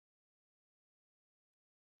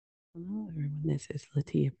Hello, everyone. This is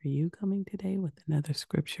Latia for you coming today with another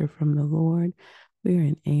scripture from the Lord. We are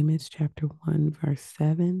in Amos chapter 1, verse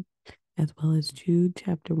 7, as well as Jude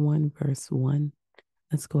chapter 1, verse 1.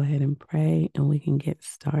 Let's go ahead and pray and we can get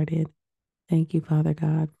started. Thank you, Father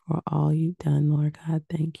God, for all you've done, Lord God.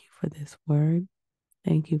 Thank you for this word.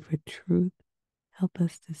 Thank you for truth. Help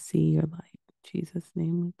us to see your light. In Jesus'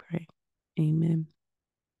 name we pray. Amen.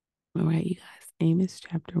 All right, you guys. Amos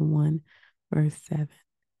chapter 1, verse 7.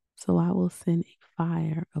 So I will send a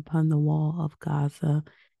fire upon the wall of Gaza,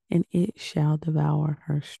 and it shall devour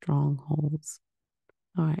her strongholds.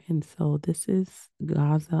 All right, and so this is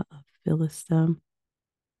Gaza of Philistia,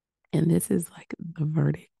 and this is like the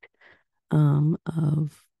verdict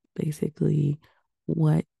of basically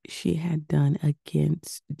what she had done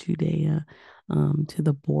against Judea to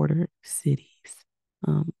the border cities.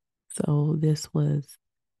 Um, so this was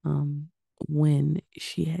when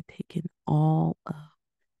she had taken all of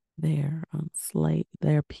their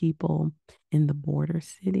people in the border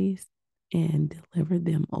cities and delivered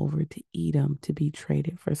them over to Edom to be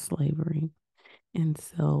traded for slavery. And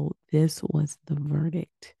so this was the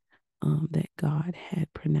verdict that God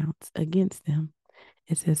had pronounced against them.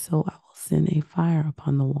 It says, "So I will send a fire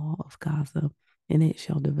upon the wall of Gaza, and it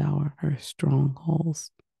shall devour her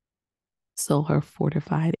strongholds." So her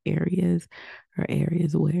fortified areas, her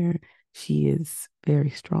areas where she is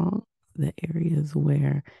very strong, the areas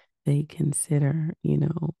where they consider,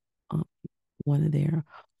 um, one of their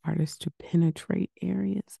hardest to penetrate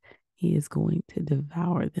areas, he is going to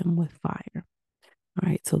devour them with fire. All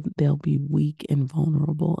right, so they'll be weak and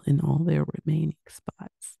vulnerable in all their remaining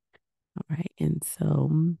spots. All right, and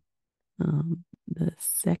so the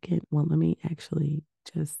second one, let me actually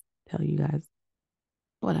just tell you guys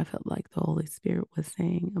what I felt like the Holy Spirit was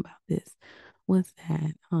saying about this was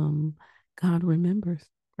that God remembers,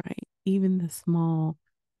 right? Even the small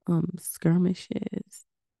skirmishes,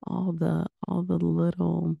 all the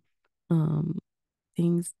little um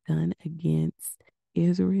things done against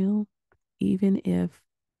Israel, even if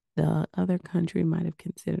the other country might have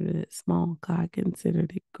considered it small, God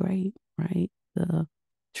considered it great, right? The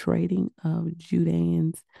trading of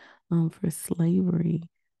Judeans for slavery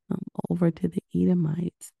um, over to the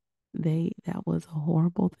Edomites, that was a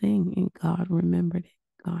horrible thing, and God remembered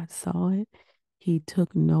it. God saw it. He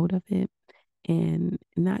took note of it, and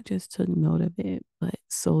not just took note of it, but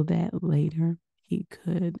so that later he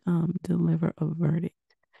could deliver a verdict.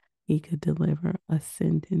 He could deliver a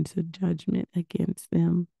sentence of judgment against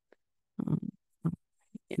them. Um,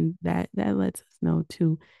 and that lets us know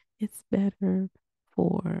too, it's better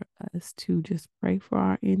for us to just pray for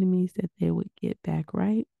our enemies that they would get back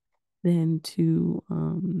right than to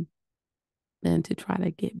try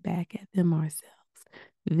to get back at them ourselves.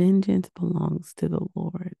 Vengeance belongs to the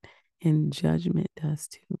Lord, and judgment does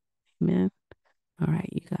too. Amen. All right,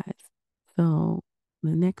 you guys. So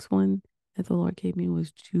the next one that the Lord gave me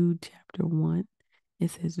was Jude chapter 1.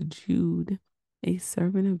 It says, Jude, a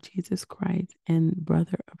servant of Jesus Christ and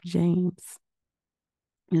brother of James.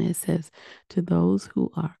 And it says, to those who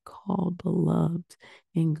are called beloved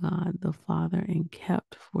in God the Father and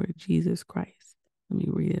kept for Jesus Christ. Let me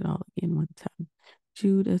read it all again one time.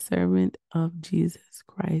 Jude, a servant of Jesus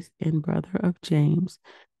Christ and brother of James,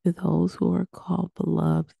 to those who are called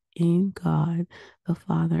beloved in God the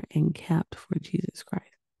Father and kept for Jesus Christ.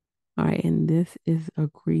 All right, and this is a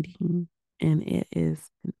greeting, and it is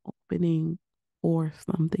an opening or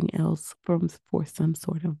something else for some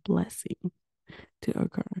sort of blessing to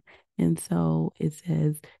occur. And so it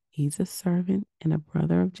says he's a servant and a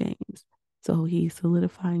brother of James. So he's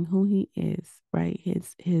solidifying who he is, right?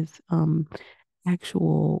 His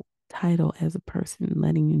actual title as a person,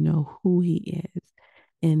 letting you know who he is.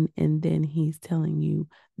 And then he's telling you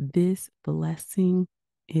this blessing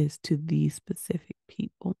is to these specific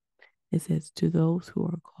people. It says to those who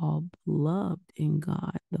are called beloved in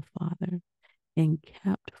God the Father and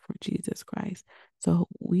kept for Jesus Christ. So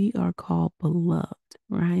we are called beloved,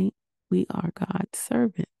 right? We are God's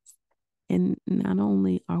servants. And not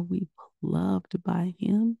only are we beloved by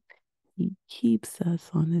Him, He keeps us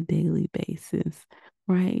on a daily basis,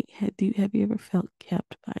 right? Have you ever felt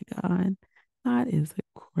kept by God? God is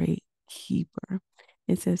a great keeper.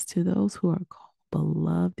 It says, to those who are called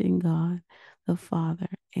beloved in God, the Father,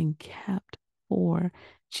 and kept for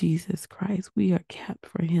Jesus Christ. We are kept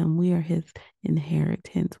for Him. We are His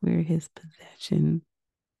inheritance. We are His possession.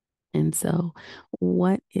 And so,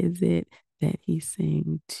 what is it that He's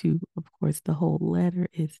saying to? Of course, the whole letter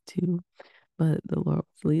is to, but the Lord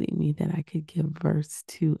was leading me that I could give verse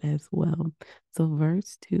 2 as well. So,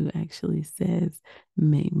 verse 2 actually says,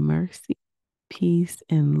 may mercy, peace,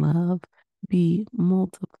 and love be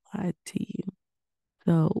multiplied multiplied to you.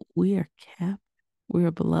 So we are kept. We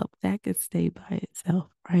are beloved. That could stay by itself,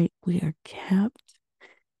 right? We are kept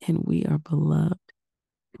and we are beloved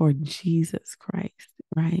for Jesus Christ,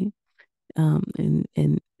 right?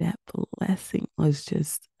 And that blessing was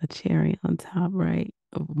just a cherry on top, right?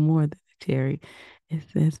 Of more than a cherry. It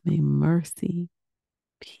says, may mercy,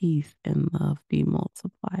 peace, and love be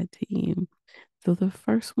multiplied to you. So the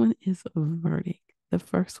first one is a verdict. The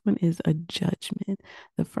first one is a judgment.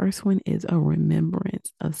 The first one is a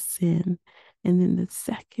remembrance of sin. And then the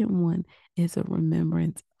second one is a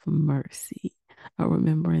remembrance of mercy, a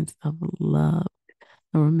remembrance of love,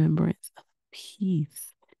 a remembrance of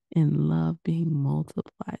peace and love being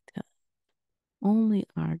multiplied to us. Only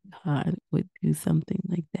our God would do something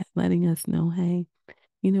like that, letting us know, hey,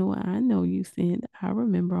 you know what? I know you sinned. I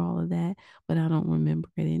remember all of that, but I don't remember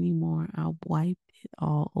it anymore. I wiped it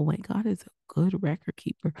all away. God is a good record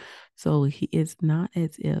keeper. So it's not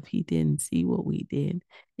as if he didn't see what we did.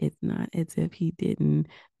 It's not as if he didn't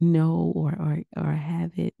know or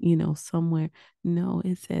have it, somewhere. No,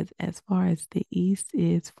 it says as far as the east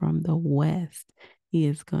is from the west, he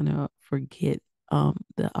is gonna forget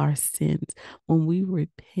our sins. When we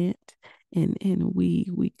repent and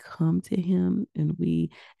we come to him and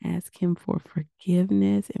we ask him for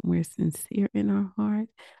forgiveness and we're sincere in our heart,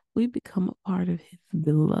 we become a part of his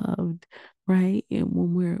beloved, right?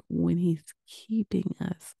 And when he's keeping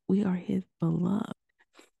us, we are his beloved.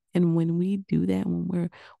 And when we do that, when we're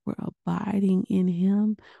abiding in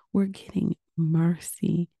him, we're getting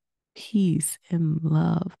mercy, peace, and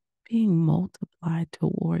love being multiplied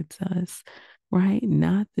towards us, right?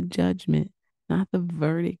 Not the judgment, not the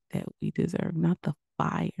verdict that we deserve, not the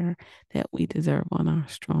fire that we deserve on our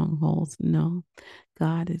strongholds. No,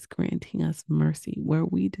 God is granting us mercy. Where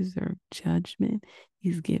we deserve judgment,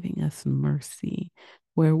 he's giving us mercy.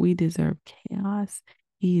 Where we deserve chaos,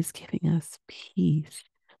 he is giving us peace.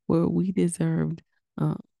 Where we deserved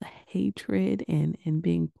hatred and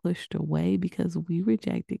being pushed away because we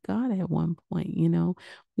rejected God at one point.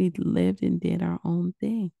 We lived and did our own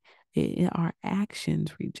thing. Our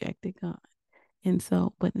actions rejected God. And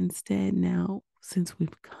so, but instead now, since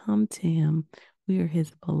we've come to him, we are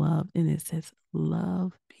his beloved. And it says,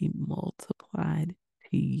 love be multiplied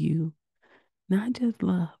to you. Not just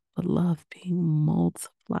love, but love being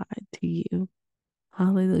multiplied to you.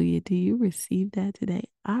 Hallelujah. Do you receive that today?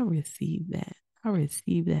 I receive that. I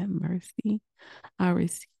receive that mercy. I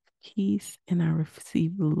receive peace and I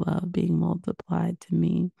receive love being multiplied to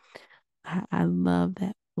me. I love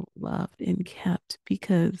that beloved and kept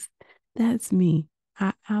because that's me.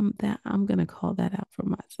 I'm gonna call that out for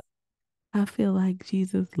myself. I feel like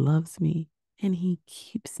Jesus loves me and he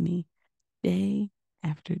keeps me day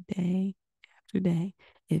after day after day.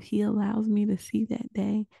 If he allows me to see that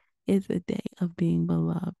day, it's a day of being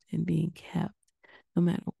beloved and being kept. No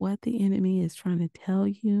matter what the enemy is trying to tell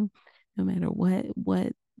you, no matter what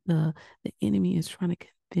the enemy is trying to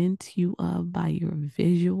convince you of by your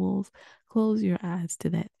visuals, close your eyes to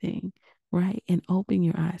that thing, right? And open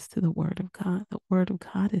your eyes to the word of God. The word of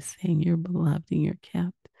God is saying you're beloved and you're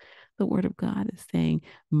kept. The word of God is saying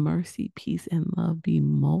mercy, peace, and love be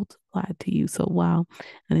multiplied to you. So wow,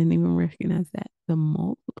 I didn't even recognize that. The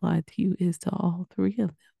multiplied to you is to all three of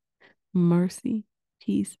them. Mercy,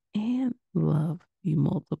 peace, and love be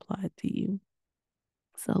multiplied to you.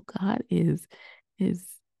 So God is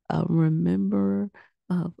a rememberer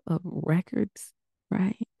of records,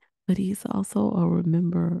 right? But he's also a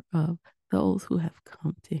rememberer of those who have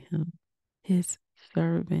come to him, his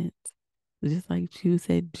servants. Just like Jude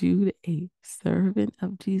said, Jude, a servant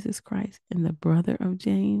of Jesus Christ and the brother of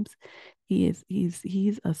James, he's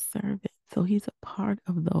a servant. So he's a part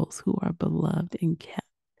of those who are beloved and kept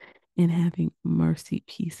and having mercy,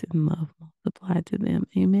 peace, and love multiplied to them.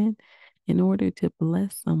 Amen. In order to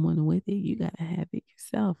bless someone with it, you got to have it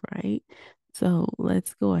yourself, right? So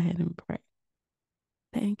let's go ahead and pray.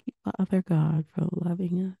 Thank you, Father God, for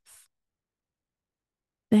loving us.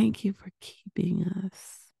 Thank you for keeping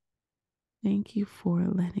us. Thank you for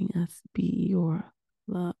letting us be your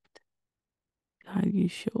loved. God, you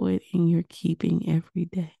show it in your keeping every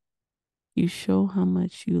day. You show how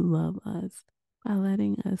much you love us by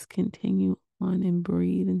letting us continue on and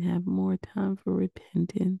breathe and have more time for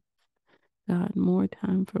repentance. God, more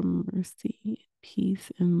time for mercy,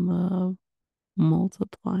 peace, and love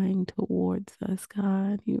multiplying towards us.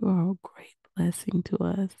 God, you are a great blessing to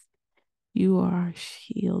us. You are our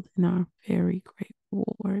shield and our very great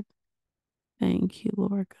reward. Thank you,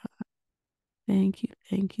 Lord God. Thank you,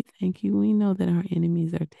 thank you, thank you. We know that our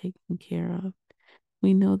enemies are taken care of.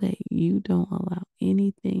 We know that you don't allow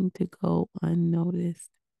anything to go unnoticed.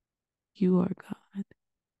 You are God.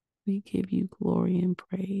 We give you glory and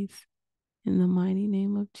praise. In the mighty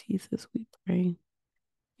name of Jesus, we pray.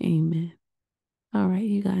 Amen. All right,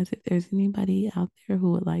 you guys, if there's anybody out there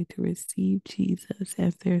who would like to receive Jesus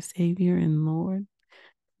as their Savior and Lord,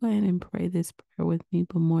 go ahead and pray this prayer with me.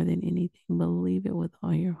 But more than anything, believe it with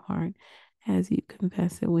all your heart as you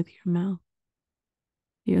confess it with your mouth.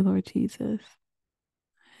 Dear Lord Jesus,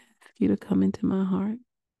 I ask you to come into my heart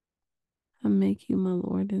and make you my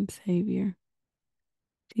Lord and Savior.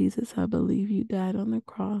 Jesus, I believe you died on the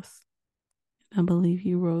cross. I believe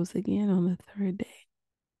you rose again on the third day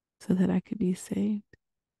so that I could be saved.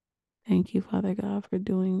 Thank you, Father God, for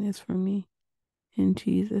doing this for me. In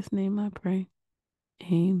Jesus' name I pray.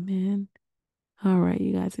 Amen. All right,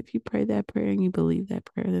 you guys, if you pray that prayer and you believe that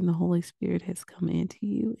prayer, then the Holy Spirit has come into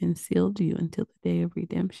you and sealed you until the day of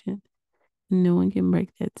redemption. No one can break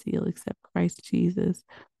that seal except Christ Jesus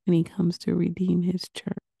when he comes to redeem his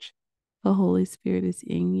church. The Holy Spirit is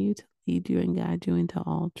in you to lead you and guide you into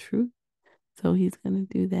all truth. So he's going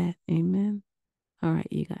to do that. Amen. All right,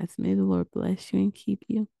 you guys, may the Lord bless you and keep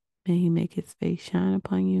you. May he make his face shine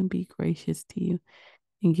upon you and be gracious to you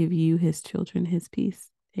and give you, his children, his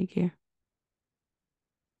peace. Take care.